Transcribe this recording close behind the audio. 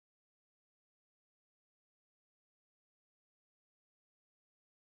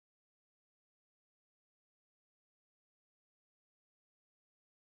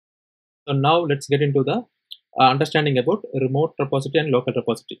So now let's get into the understanding about remote repository and local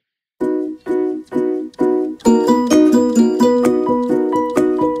repository.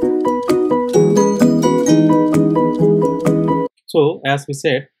 So as we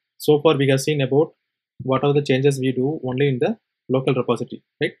said, so far we have seen about what are the changes we do only in the local repository,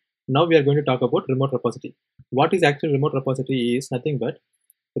 right? Now we are going to talk about remote repository. What is actually remote repository is nothing but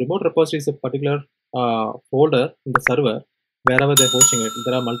remote repository is a particular folder in the server wherever they're hosting it.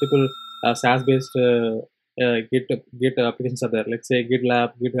 There are multiple SaaS-based Git applications are there. Let's say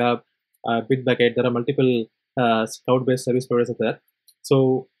GitLab, GitHub, Bitbucket. There are multiple cloud-based service providers are there.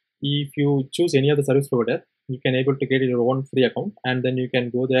 So if you choose any of the service provider, you can able to get your own free account, and then you can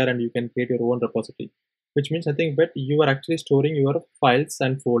go there and you can create your own repository, which means nothing but you are actually storing your files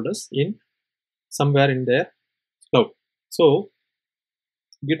and folders in somewhere in their cloud. So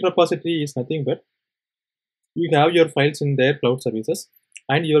Git repository is nothing but you have your files in their cloud services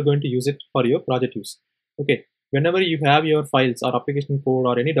and you are going to use it for your project use. Okay, whenever you have your files or application code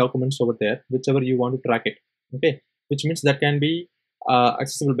or any documents over there, whichever you want to track it, okay, which means that can be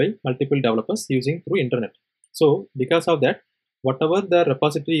accessible by multiple developers using through internet. So because of that, whatever the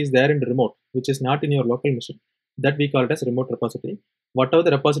repository is there in the remote, which is not in your local machine, that we call it as remote repository. Whatever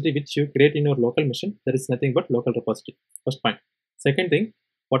the repository which you create in your local machine, that is nothing but local repository. First point. Second thing,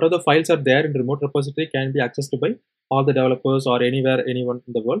 whatever the files are there in the remote repository can be accessed by all the developers or anywhere, anyone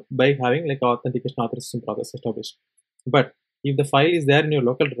in the world by having like authentication authorization process established. But if the file is there in your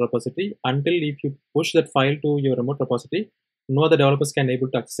local repository, until if you push that file to your remote repository, no other developers can able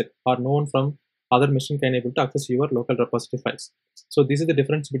to access it, or no one from other machine can able to access your local repository files. So this is the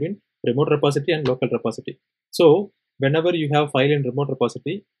difference between remote repository and local repository. So whenever you have file in remote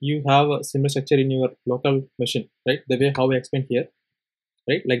repository, you have a similar structure in your local machine, right? The way how I explained here,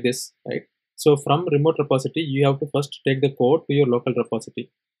 right? Like this, right? So from remote repository, you have to first take the code to your local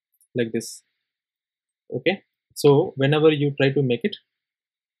repository, like this. Okay. So whenever you try to make it,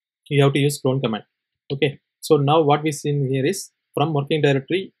 you have to use clone command. Okay. So now what we see here is from working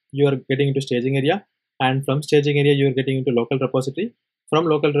directory, you are getting into staging area, and from staging area, you are getting into local repository. From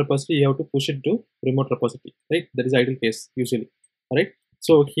local repository, you have to push it to remote repository, right? That is ideal case usually, right?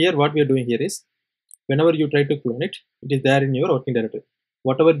 So here, what we are doing here is, whenever you try to clone it, it is there in your working directory.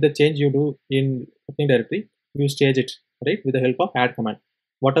 Whatever the change you do in working directory, you stage it, right, with the help of add command.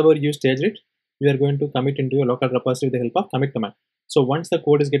 Whatever you stage it, you are going to commit into your local repository with the help of commit command. So once the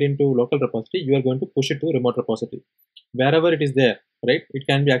code is getting to local repository, you are going to push it to remote repository. Wherever it is there, right, it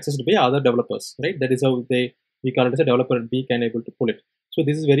can be accessed by other developers, right? That is how we call it as a developer B can able to pull it. So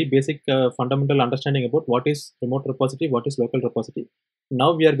this is very basic fundamental understanding about what is remote repository, what is local repository.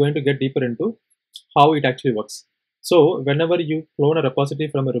 Now we are going to get deeper into how it actually works. So whenever you clone a repository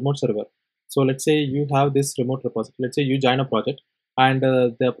from a remote server, so let's say you have this remote repository, let's say you join a project and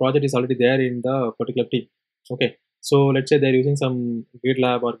the project is already there in the particular team. Okay, so let's say they're using some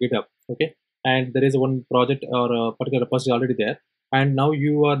GitLab or GitHub. Okay, and there is one project or a particular repository already there, and now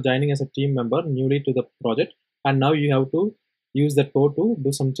you are joining as a team member newly to the project, and now you have to use that code to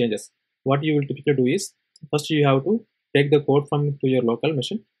do some changes. What you will typically do is, first you have to take the code from to your local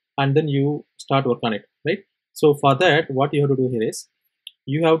machine and then you start work on it, right? So for that, what you have to do here is,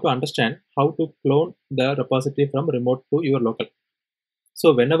 you have to understand how to clone the repository from remote to your local.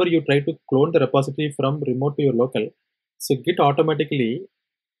 So whenever you try to clone the repository from remote to your local, so Git automatically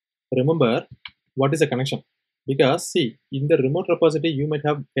remember what is the connection. Because see, in the remote repository, you might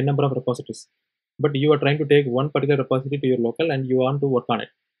have a number of repositories, but you are trying to take one particular repository to your local and you want to work on it.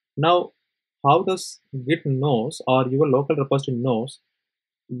 Now, how does Git knows or your local repository knows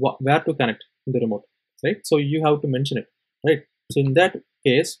where to connect in the remote, right? So you have to mention it, right? So in that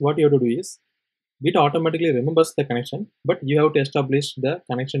case, what you have to do is, Git automatically remembers the connection, but you have to establish the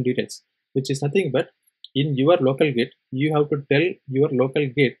connection details, which is nothing but in your local Git, you have to tell your local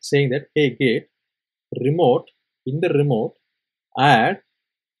Git saying that, hey Git, remote, in the remote, add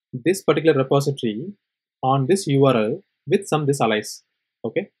this particular repository on this URL with some this alias.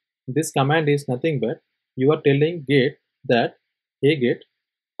 Okay, this command is nothing but you are telling Git that, hey Git,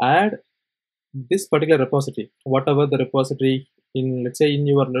 add this particular repository, whatever the repository in, let's say in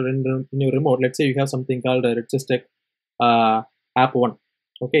your remote, let's say you have something called a RedSysTech app1.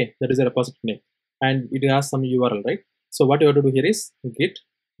 Okay, that is a repository name, and it has some URL, right? So what you have to do here is Git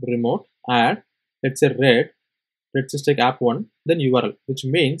remote add, let's say RedSysTech app1, then URL, which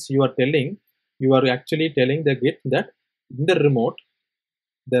means you are actually telling the Git that in the remote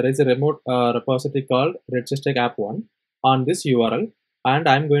there is a remote repository called RedSysTech app1 on this URL, and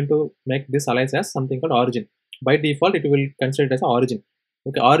I'm going to make this alias as something called origin. By default, it will consider it as an origin.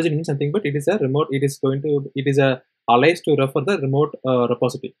 Okay, origin means something, but it is a remote. It is a alias to refer the remote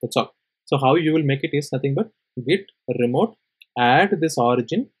repository. That's all. So how you will make it is nothing but git remote add this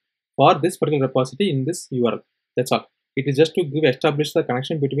origin for this particular repository in this URL. That's all. It is just to establish the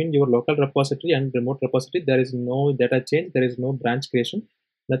connection between your local repository and remote repository. There is no data change, there is no branch creation,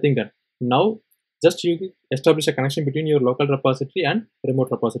 nothing done. Now just you establish a connection between your local repository and remote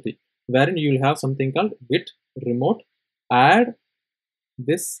repository, wherein you will have something called git remote add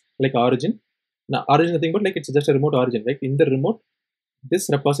this like origin. Now origin nothing but like it's just a remote origin, right? In the remote, this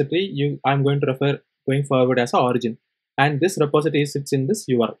repository I'm going to refer going forward as a origin, and this repository sits in this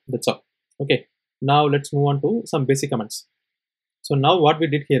URL. That's all. Okay, now let's move on to some basic commands. So now what we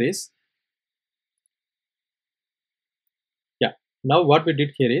did here is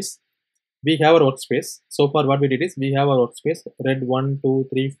we have our workspace. So far what we did is we have our workspace, red 1 2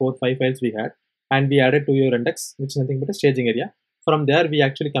 3 4 5 files we had, and we added to your index, which is nothing but a staging area. From there we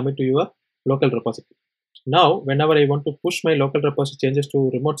actually commit to your local repository. Now whenever I want to push my local repository changes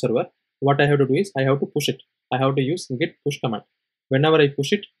to remote server, what I have to do is I have to push it. I have to use git push command. Whenever I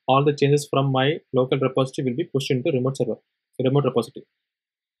push it, all the changes from my local repository will be pushed into remote repository.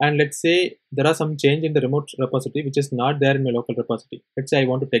 And let's say there are some change in the remote repository which is not there in my local repository. Let's say I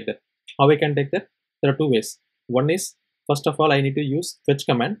want to take that. How I can take that? There are two ways. One is, first of all, I need to use fetch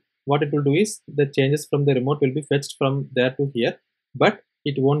command. What it will do is the changes from the remote will be fetched from there to here, but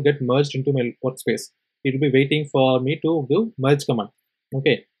it won't get merged into my workspace. It will be waiting for me to do merge command.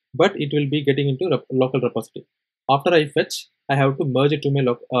 Okay, but it will be getting into local repository. After I fetch, I have to merge it to my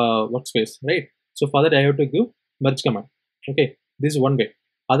workspace, right? So for that I have to give merge command. Okay, this is one way.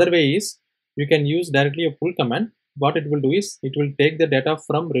 Other way is you can use directly a pull command. What it will do is it will take the data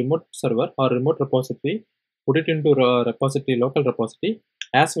from remote server or remote repository, put it into repository, local repository,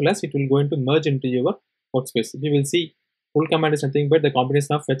 as well as it will go into merge into your workspace. You will see pull command is nothing but the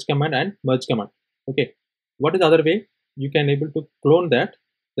combination of fetch command and merge command. Okay, what is the other way? You can able to clone that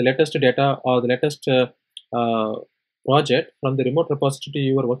the latest data or the latest project from the remote repository to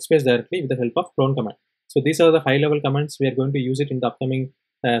your workspace directly with the help of clone command. So these are the high level commands. We are going to use it in the upcoming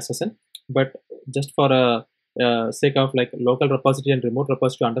session, but just for sake of like local repository and remote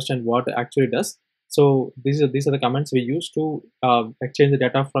repository to understand what it actually does. So these are the commands we use to exchange the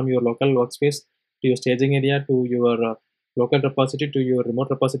data from your local workspace to your staging area to your local repository to your remote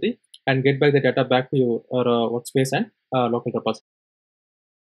repository, and get back the data back to your workspace and local repository.